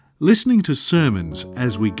Listening to sermons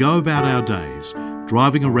as we go about our days,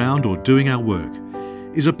 driving around or doing our work,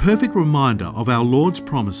 is a perfect reminder of our Lord's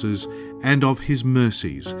promises and of His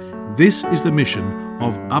mercies. This is the mission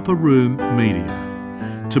of Upper Room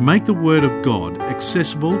Media, to make the Word of God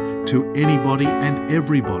accessible to anybody and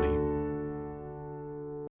everybody.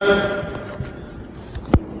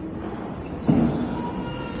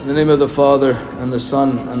 In the name of the Father, and the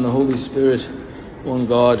Son, and the Holy Spirit, one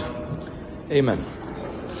God. Amen.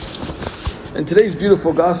 In today's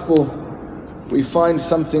beautiful gospel, we find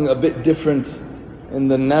something a bit different in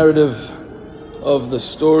the narrative of the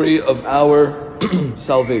story of our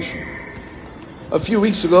salvation. A few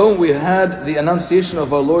weeks ago, we had the annunciation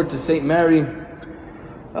of our Lord to Saint Mary,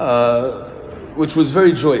 which was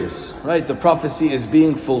very joyous, right? The prophecy is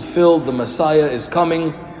being fulfilled, the Messiah is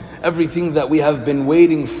coming, everything that we have been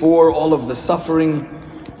waiting for, all of the suffering,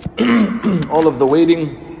 all of the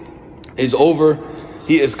waiting is over,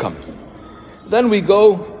 He is coming. Then we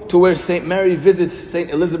go to where Saint Mary visits Saint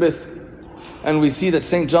Elizabeth, and we see that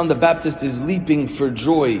Saint John the Baptist is leaping for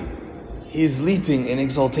joy. He is leaping in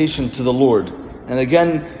exaltation to the Lord. And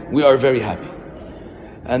again, we are very happy.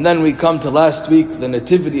 And then we come to last week, the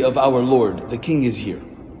nativity of our Lord. The King is here.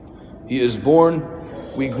 He is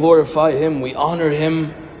born. We glorify Him. We honor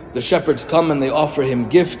Him. The shepherds come and they offer Him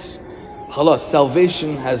gifts. Khalas,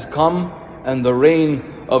 salvation has come and the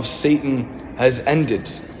reign of Satan has ended.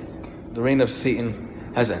 The reign of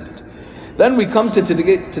Satan has ended. Then we come to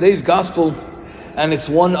today's gospel, and it's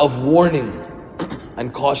one of warning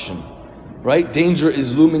and caution, right? Danger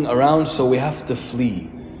is looming around, so we have to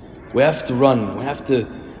flee. We have to run. We have to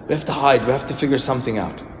hide. We have to figure something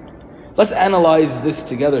out. Let's analyze this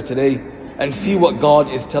together today and see what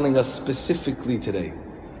God is telling us specifically today,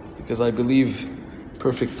 because I believe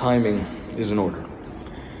perfect timing is in order.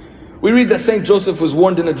 We read that Saint Joseph was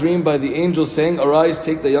warned in a dream by the angel saying, "Arise,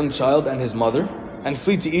 take the young child and his mother, and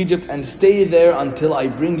flee to Egypt, and stay there until I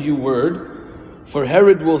bring you word, for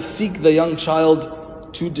Herod will seek the young child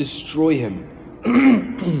to destroy him."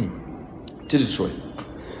 To destroy him.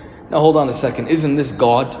 Now hold on a second. Isn't this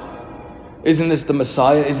God? Isn't this the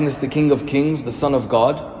Messiah? Isn't this the King of Kings, the Son of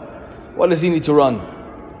God? Why does He need to run?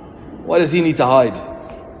 Why does He need to hide?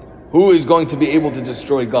 Who is going to be able to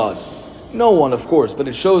destroy God? No one, of course, but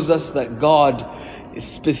it shows us that God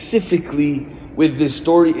specifically with this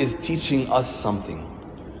story is teaching us something,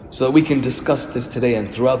 so that we can discuss this today and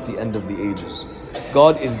throughout the end of the ages.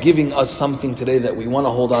 God is giving us something today that we want to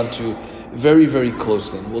hold on to very, very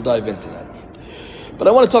closely, and we'll dive into that. But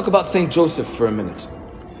I want to talk about Saint Joseph for a minute.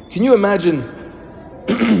 Can you imagine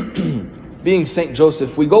being Saint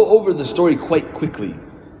Joseph? We go over the story quite quickly.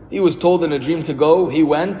 He was told in a dream to go, he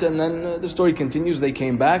went, and then the story continues. They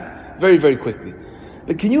came back very, very quickly.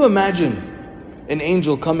 But can you imagine an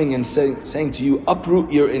angel coming and saying to you,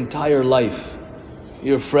 uproot your entire life,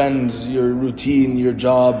 your friends, your routine, your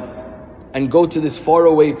job, and go to this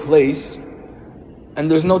faraway place,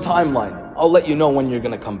 and there's no timeline. I'll let you know when you're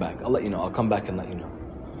going to come back. I'll let you know. I'll come back and let you know.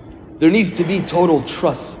 There needs to be total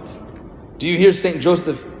trust. Do you hear Saint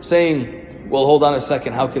Joseph saying, well, hold on a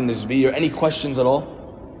second, how can this be? Or any questions at all?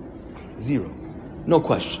 Zero. No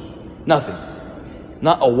question. Nothing.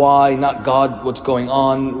 Not a why, not God, what's going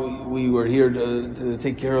on? We were here to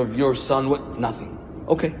take care of your son. What? Nothing.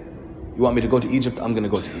 Okay. You want me to go to Egypt? I'm going to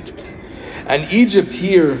go to Egypt. And Egypt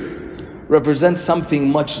here represents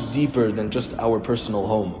something much deeper than just our personal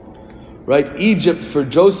home. Right? Egypt for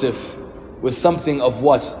Joseph was something of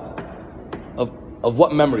what? Of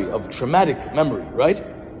what memory? Of traumatic memory,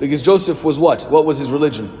 right? Because Joseph was what? What was his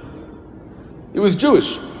religion? He was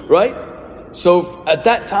Jewish, right? So at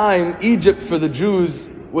that time, Egypt for the Jews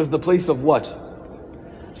was the place of what?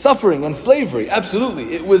 Suffering and slavery,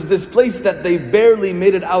 absolutely. It was this place that they barely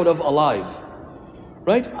made it out of alive.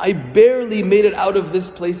 Right? I barely made it out of this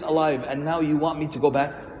place alive, and now you want me to go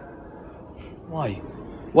back? Why?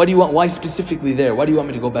 Why specifically there? Why do you want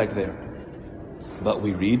me to go back there? But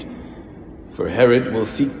we read, for Herod will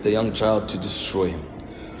seek the young child to destroy him.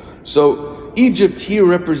 So Egypt here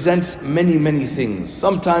represents many, many things.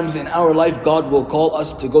 Sometimes in our life, God will call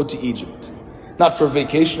us to go to Egypt. Not for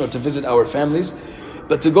vacation or to visit our families,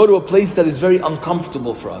 but to go to a place that is very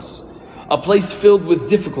uncomfortable for us. A place filled with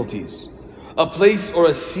difficulties. A place or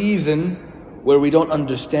a season where we don't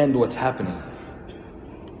understand what's happening.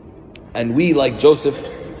 And we, like Joseph,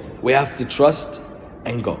 we have to trust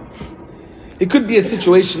and go. It could be a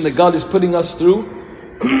situation that God is putting us through,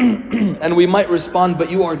 and we might respond,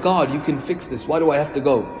 but you are God, you can fix this. Why do I have to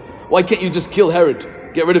go? Why can't you just kill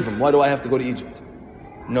Herod? Get rid of him. Why do I have to go to Egypt?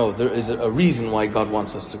 No, there is a reason why God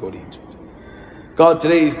wants us to go to Egypt. God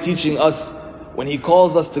today is teaching us when He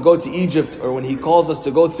calls us to go to Egypt, or when He calls us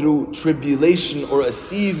to go through tribulation or a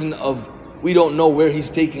season of we don't know where He's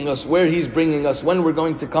taking us, where He's bringing us, when we're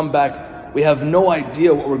going to come back, we have no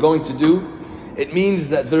idea what we're going to do, it means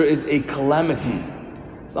that there is a calamity,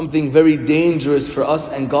 something very dangerous for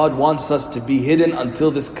us, and God wants us to be hidden until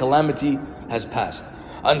this calamity has passed,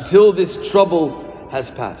 until this trouble has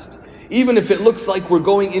passed. Even if it looks like we're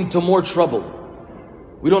going into more trouble,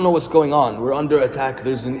 we don't know what's going on, we're under attack,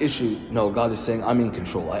 there's an issue. No, God is saying, I'm in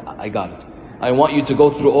control, I got it. I want you to go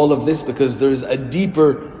through all of this because there's a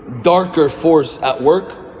deeper, darker force at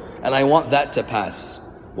work, and I want that to pass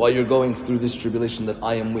while you're going through this tribulation, that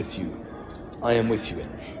I am with you. I am with you in.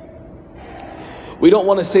 We don't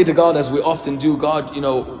want to say to God, as we often do, God,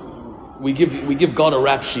 we give God a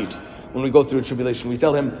rap sheet when we go through a tribulation. We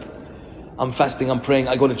tell Him, I'm fasting, I'm praying,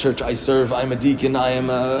 I go to church, I serve, I'm a deacon,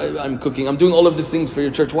 I'm cooking, I'm doing all of these things for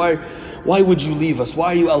your church. Why would you leave us? Why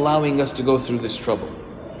are you allowing us to go through this trouble?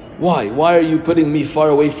 Why? Why are you putting me far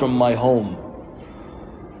away from my home?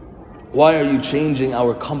 Why are you changing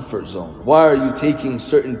our comfort zone? Why are you taking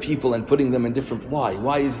certain people and putting them in different... Why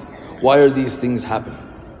are these things happening?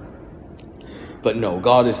 But no,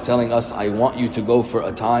 God is telling us, I want you to go for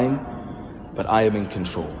a time, but I am in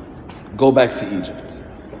control. Go back to Egypt.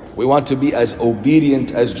 We want to be as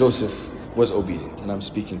obedient as Joseph was obedient. And I'm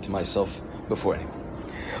speaking to myself before anyone.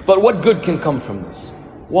 But what good can come from this?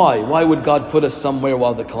 Why? Why would God put us somewhere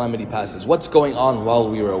while the calamity passes? What's going on while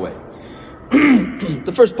we were away?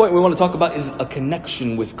 The first point we want to talk about is a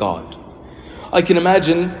connection with God. We can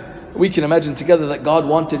imagine together that God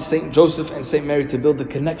wanted Saint Joseph and Saint Mary to build a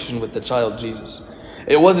connection with the child Jesus.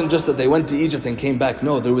 It wasn't just that they went to Egypt and came back.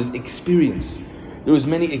 No, there was experience. There was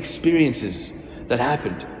many experiences that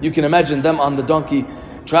happened. You can imagine them on the donkey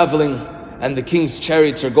traveling, and the king's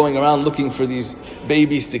chariots are going around looking for these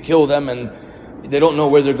babies to kill them, and they don't know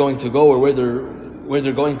where they're going to go or where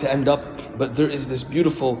they're going to end up. But there is this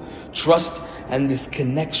beautiful trust and this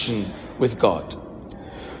connection with God.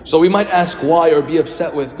 So we might ask why or be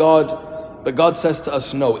upset with God, but God says to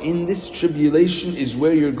us, no, in this tribulation is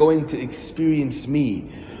where you're going to experience me,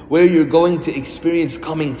 where you're going to experience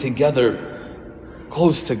coming together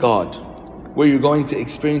close to God, where you're going to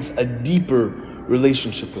experience a deeper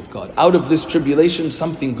relationship with God. Out of this tribulation,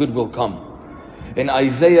 something good will come. In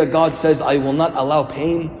Isaiah, God says, I will not allow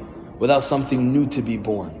pain without something new to be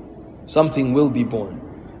born. Something will be born.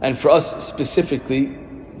 And for us specifically,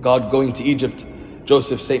 God going to Egypt,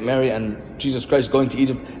 Joseph, Saint Mary, and Jesus Christ going to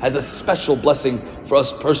Egypt has a special blessing for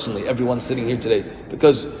us personally, everyone sitting here today,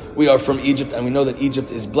 because we are from Egypt and we know that Egypt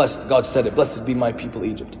is blessed. God said it, blessed be my people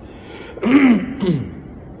Egypt.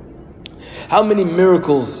 How many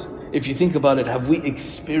miracles, if you think about it, have we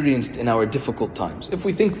experienced in our difficult times? If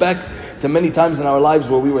we think back to many times in our lives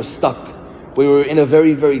where we were stuck, we were in a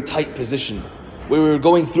very, very tight position, we were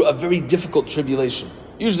going through a very difficult tribulation.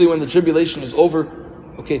 Usually when the tribulation is over,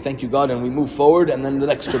 okay, thank you God, and we move forward, and then the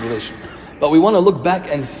next tribulation. But we want to look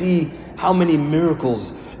back and see how many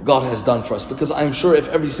miracles God has done for us, because I'm sure if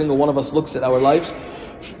every single one of us looks at our lives,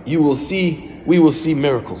 we will see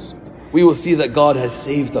miracles. We will see that God has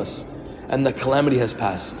saved us and the calamity has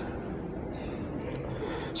passed.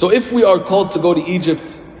 So if we are called to go to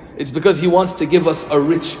Egypt, it's because He wants to give us a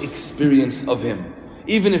rich experience of Him.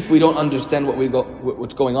 Even if we don't understand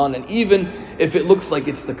what's going on, and even if it looks like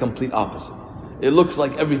it's the complete opposite. It looks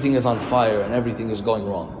like everything is on fire and everything is going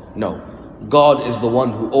wrong. No, God is the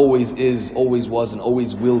one who always is, always was, and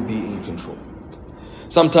always will be in control.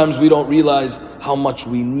 Sometimes we don't realize how much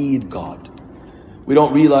we need God. We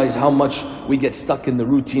don't realize how much we get stuck in the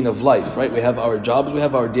routine of life, right? We have our jobs, we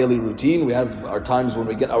have our daily routine, we have our times when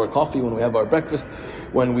we get our coffee, when we have our breakfast,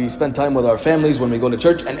 when we spend time with our families, when we go to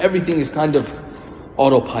church, and everything is kind of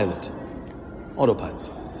autopilot.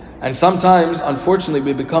 And sometimes, unfortunately,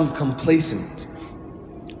 we become complacent.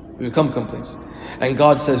 And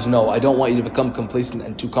God says, no, I don't want you to become complacent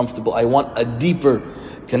and too comfortable. I want a deeper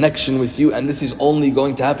connection with you, and this is only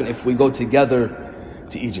going to happen if we go together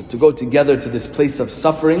to Egypt, to go together to this place of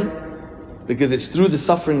suffering, because it's through the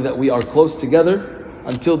suffering that we are close together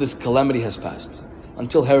until this calamity has passed,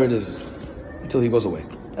 until he goes away.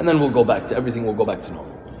 And then everything will go back to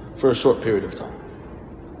normal for a short period of time.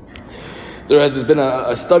 There has been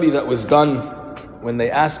a study that was done when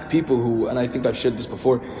they asked people who, and I think I've shared this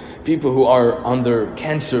before, people who are on their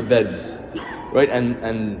cancer beds, right?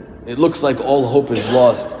 And it looks like all hope is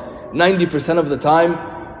lost. 90% of the time,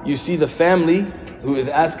 you see the family who is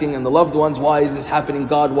asking, and the loved ones, why is this happening,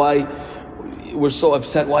 God? Why we're so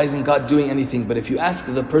upset? Why isn't God doing anything? But if you ask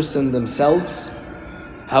the person themselves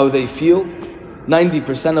how they feel,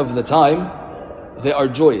 90% of the time, they are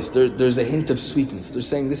joyous. There's a hint of sweetness. They're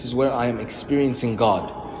saying, this is where I am experiencing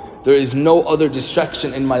God. There is no other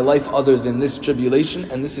distraction in my life other than this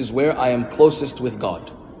tribulation, and this is where I am closest with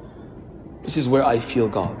God. This is where I feel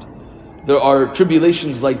God. There are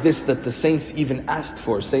tribulations like this that the saints even asked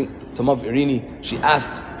for. Saint Tamav Irini, she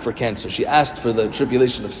asked for cancer. She asked for the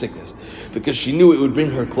tribulation of sickness because she knew it would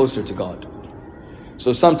bring her closer to God.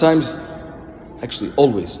 So sometimes, actually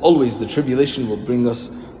always the tribulation will bring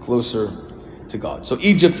us closer to God. So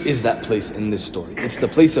Egypt is that place in this story. It's the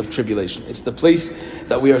place of tribulation. It's the place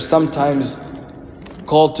that we are sometimes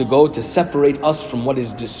called to go to separate us from what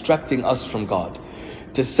is distracting us from God,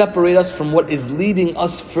 to separate us from what is leading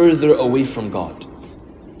us further away from God,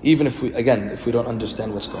 even if we don't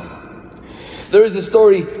understand what's going on. There is a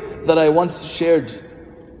story that I once shared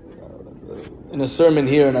in a sermon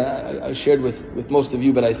here, and I shared with most of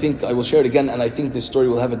you, but I think I will share it again, and I think this story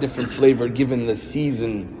will have a different flavor given the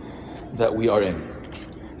season that we are in.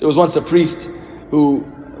 There was once a priest who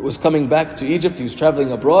was coming back to Egypt. He was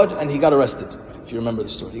traveling abroad and he got arrested. If you remember the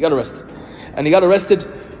story, he got arrested.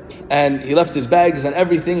 And he left his bags and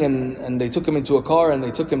everything, and they took him into a car and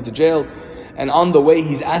they took him to jail. And on the way,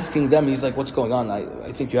 he's asking them, he's like, what's going on?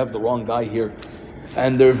 I think you have the wrong guy here.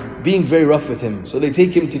 And they're being very rough with him. So they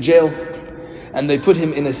take him to jail and they put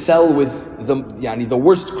him in a cell with the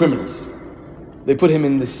worst criminals. They put him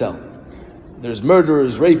in this cell. There's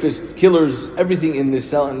murderers, rapists, killers, everything in this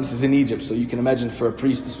cell, and this is in Egypt. So you can imagine for a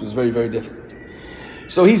priest, this was very, very difficult.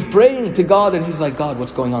 So he's praying to God and he's like, God,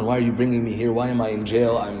 what's going on? Why are you bringing me here? Why am I in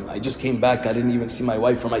jail? I just came back. I didn't even see my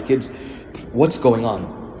wife or my kids. What's going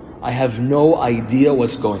on? I have no idea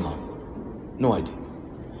what's going on. No idea.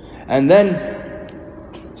 And then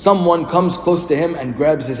someone comes close to him and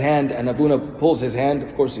grabs his hand, and Abouna pulls his hand.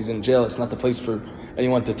 Of course, he's in jail. It's not the place for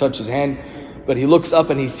anyone to touch his hand. But he looks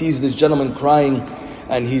up and he sees this gentleman crying,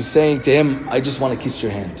 and he's saying to him, I just want to kiss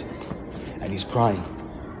your hand. And he's crying.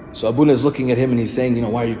 So Abouna is looking at him and he's saying,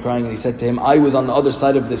 why are you crying? And he said to him, I was on the other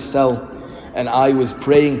side of this cell and I was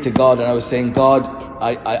praying to God and I was saying, God,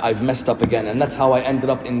 I've messed up again. And that's how I ended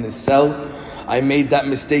up in this cell. I made that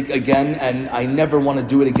mistake again and I never want to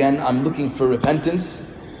do it again. I'm looking for repentance.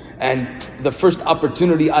 And the first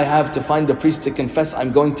opportunity I have to find a priest to confess,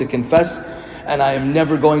 I'm going to confess, and I am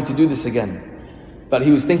never going to do this again. But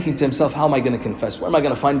he was thinking to himself, how am I going to confess? Where am I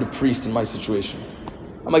going to find a priest in my situation?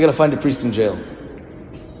 How am I going to find a priest in jail?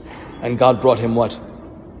 And God brought him what?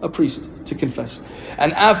 A priest to confess.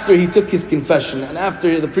 And after he took his confession, and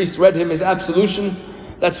after the priest read him his absolution,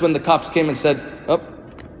 that's when the cops came and said, oh,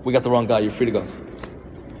 we got the wrong guy, you're free to go.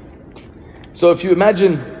 So if you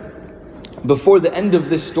imagine, before the end of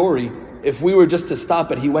this story, if we were just to stop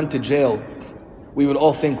at he went to jail, we would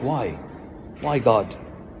all think, why? Why God?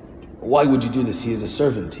 Why would you do this? He is a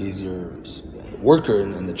servant. He is your worker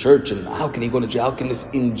in the church. And how can he go to jail? How can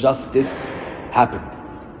this injustice happen?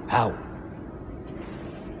 How?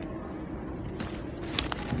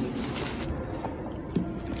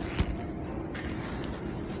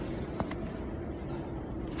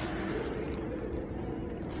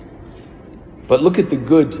 But look at the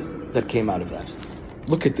good that came out of that.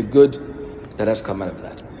 Look at the good that has come out of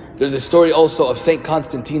that. There's a story also of Saint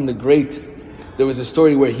Constantine the Great. There was a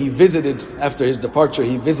story where he visited, after his departure,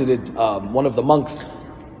 he visited one of the monks.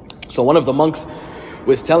 So one of the monks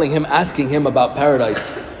was asking him about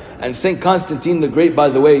paradise. And Saint Constantine the Great, by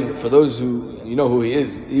the way, for those who, you know who he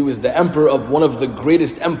is, he was the emperor of one of the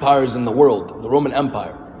greatest empires in the world, the Roman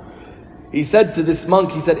Empire. He said to this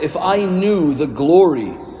monk, he said, if I knew the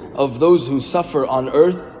glory of those who suffer on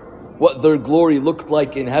earth, what their glory looked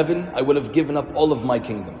like in heaven, I would have given up all of my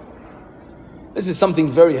kingdom. This is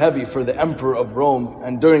something very heavy for the emperor of Rome,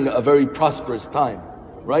 and during a very prosperous time,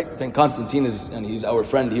 right? Saint Constantine he's our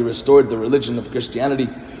friend. He restored the religion of Christianity.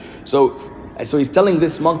 So he's telling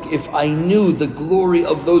this monk, if I knew the glory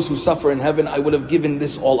of those who suffer in heaven, I would have given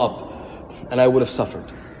this all up, and I would have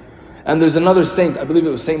suffered. And there's another saint, I believe it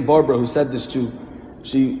was Saint Barbara, who said this too.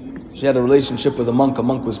 She had a relationship with a monk. A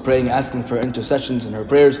monk was praying, asking for intercessions in her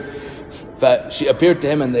prayers. That she appeared to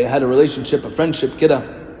him and they had a relationship, a friendship,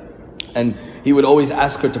 kida. And he would always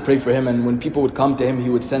ask her to pray for him. And when people would come to him, he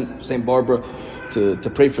would send Saint Barbara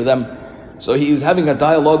to pray for them. So he was having a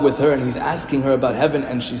dialogue with her and he's asking her about heaven.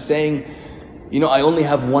 And she's saying, I only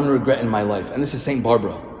have one regret in my life. And this is Saint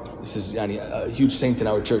Barbara. This is a huge saint in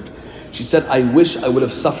our church. She said, I wish I would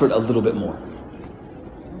have suffered a little bit more.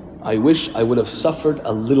 I wish I would have suffered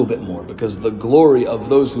a little bit more, because the glory of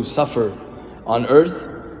those who suffer on earth,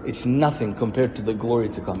 it's nothing compared to the glory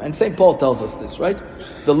to come. And St. Paul tells us this, right?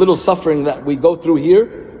 The little suffering that we go through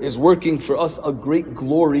here is working for us a great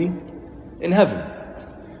glory in heaven.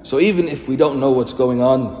 So even if we don't know what's going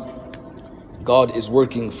on God is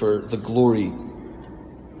working for the glory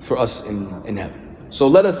for us in heaven. So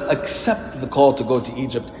let us accept the call to go to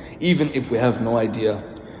Egypt, even if we have no idea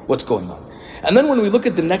what's going on. And then when we look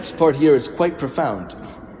at the next part here, it's quite profound.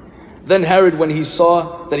 Then Herod, when he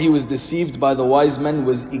saw that he was deceived by the wise men,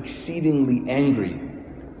 was exceedingly angry.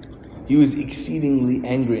 He was exceedingly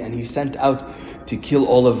angry, and he sent out to kill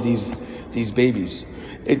all of these babies.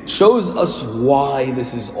 It shows us why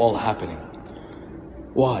this is all happening.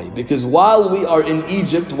 Why? Because while we are in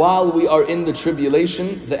Egypt, while we are in the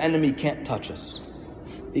tribulation, the enemy can't touch us.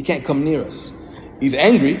 He can't come near us. He's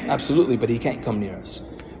angry, absolutely, but he can't come near us.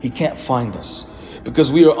 He can't find us.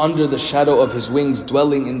 Because we are under the shadow of his wings,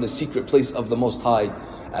 dwelling in the secret place of the Most High,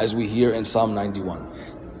 as we hear in Psalm 91.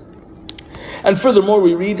 And furthermore,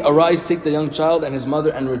 we read, "Arise, take the young child and his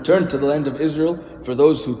mother, and return to the land of Israel, for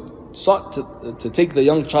those who sought to take the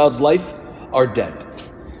young child's life are dead."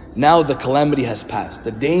 Now the calamity has passed,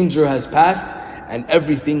 the danger has passed, and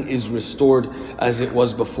everything is restored as it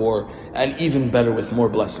was before, and even better with more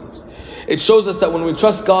blessings. It shows us that when we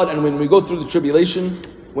trust God and when we go through the tribulation,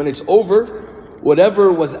 when it's over,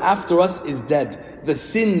 whatever was after us is dead. The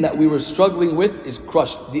sin that we were struggling with is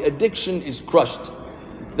crushed. The addiction is crushed.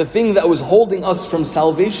 The thing that was holding us from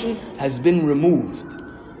salvation has been removed.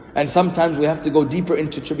 And sometimes we have to go deeper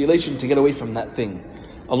into tribulation to get away from that thing,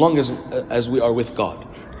 as long as we are with God.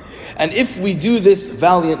 And if we do this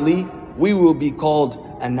valiantly, we will be called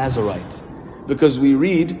a Nazarite. Because we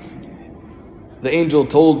read, the angel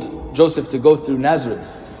told Joseph to go through Nazareth,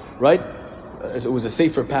 right? It was a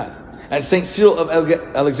safer path. And St. Cyril of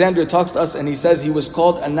Alexandria talks to us, and he says he was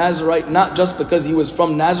called a Nazarite not just because he was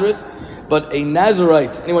from Nazareth, but a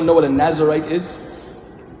Nazarite. Anyone know what a Nazarite is?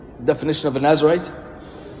 Definition of a Nazarite?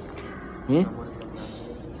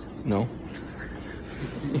 No.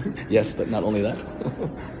 Yes, but not only that.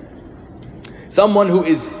 Someone who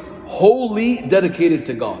is wholly dedicated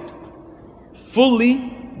to God.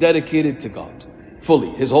 Fully dedicated to God. Fully.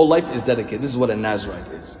 His whole life is dedicated. This is what a Nazarite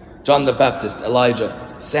is. John the Baptist,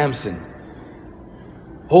 Elijah, Samson.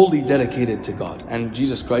 Wholly dedicated to God. And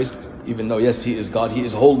Jesus Christ, even though yes, he is God, he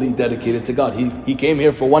is wholly dedicated to God. He came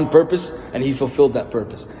here for one purpose, and he fulfilled that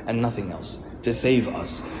purpose and nothing else. To save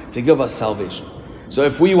us, to give us salvation. So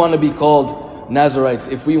if we want to be called Nazarites,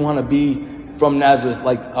 if we want to be from Nazareth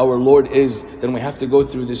like our Lord is, then we have to go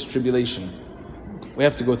through this tribulation. We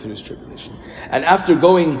have to go through this tribulation. And after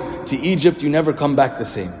going to Egypt, you never come back the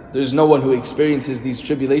same. There's no one who experiences these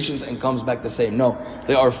tribulations and comes back the same. No,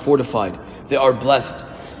 they are fortified. They are blessed.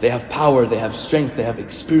 They have power. They have strength. They have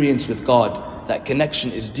experience with God. That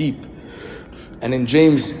connection is deep. And in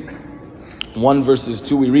James 1 verses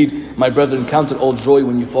 2 we read, "My brethren, count it all joy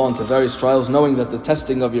when you fall into various trials, knowing that the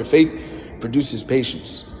testing of your faith produces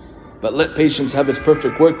patience. But let patience have its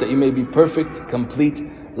perfect work, that you may be perfect, complete,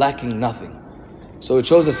 lacking nothing." So it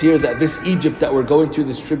shows us here that this Egypt that we're going through,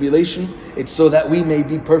 this tribulation, it's so that we may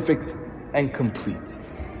be perfect and complete.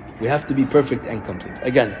 We have to be perfect and complete.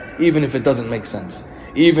 Again, even if it doesn't make sense.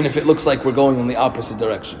 Even if it looks like we're going in the opposite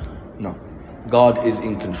direction. No. God is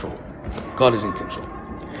in control. God is in control.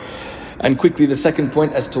 And quickly, the second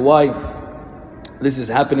point as to why this is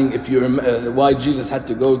happening, why Jesus had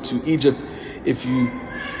to go to Egypt,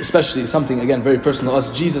 especially something, again, very personal to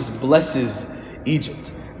us, Jesus blesses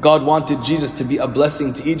Egypt. God wanted Jesus to be a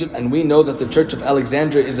blessing to Egypt, and we know that the Church of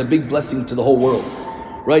Alexandria is a big blessing to the whole world.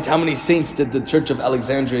 Right? How many saints did the Church of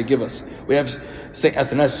Alexandria give us? We have St.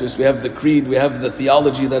 Athanasius, we have the creed, we have the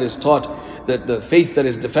theology that is taught, that the faith that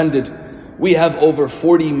is defended. We have over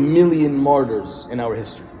 40 million martyrs in our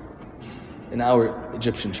history. In our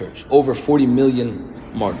Egyptian church. Over 40 million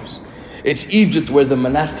martyrs. It's Egypt where the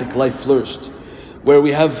monastic life flourished. Where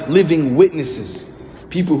we have living witnesses.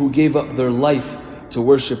 People who gave up their life to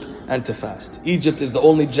worship and to fast. Egypt is the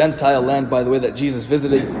only Gentile land, by the way, that Jesus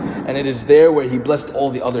visited, and it is there where he blessed all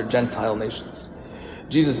the other Gentile nations.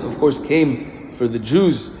 Jesus, of course, came for the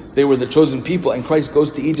Jews. They were the chosen people, and Christ goes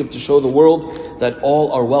to Egypt to show the world that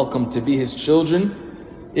all are welcome to be his children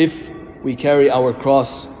if we carry our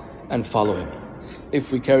cross and follow him.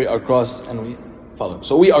 If we carry our cross and we follow him.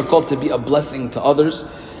 So we are called to be a blessing to others,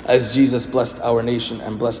 as Jesus blessed our nation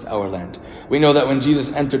and blessed our land. We know that when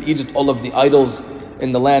Jesus entered Egypt, all of the idols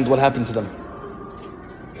in the land, what happened to them?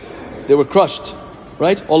 They were crushed,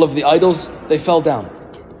 right? All of the idols, they fell down.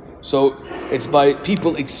 So it's by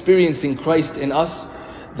people experiencing Christ in us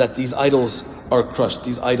that these idols are crushed,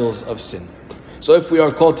 these idols of sin. So if we are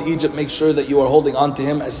called to Egypt, make sure that you are holding on to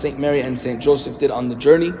him as St. Mary and St. Joseph did on the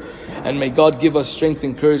journey. And may God give us strength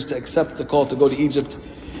and courage to accept the call to go to Egypt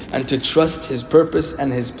and to trust his purpose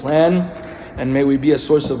and his plan. And may we be a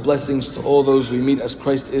source of blessings to all those we meet as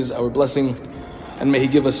Christ is our blessing. And may he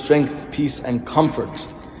give us strength peace, and comfort.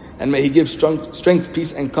 And may He give strength,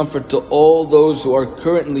 peace, and comfort to all those who are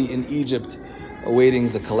currently in Egypt, awaiting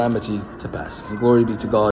the calamity to pass. And glory be to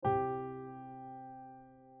God.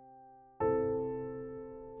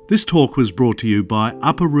 This talk was brought to you by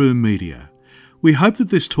Upper Room Media. We hope that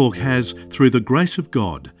this talk has, through the grace of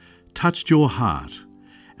God, touched your heart,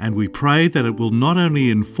 and we pray that it will not only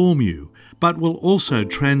inform you, but will also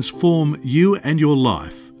transform you and your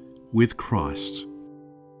life with Christ.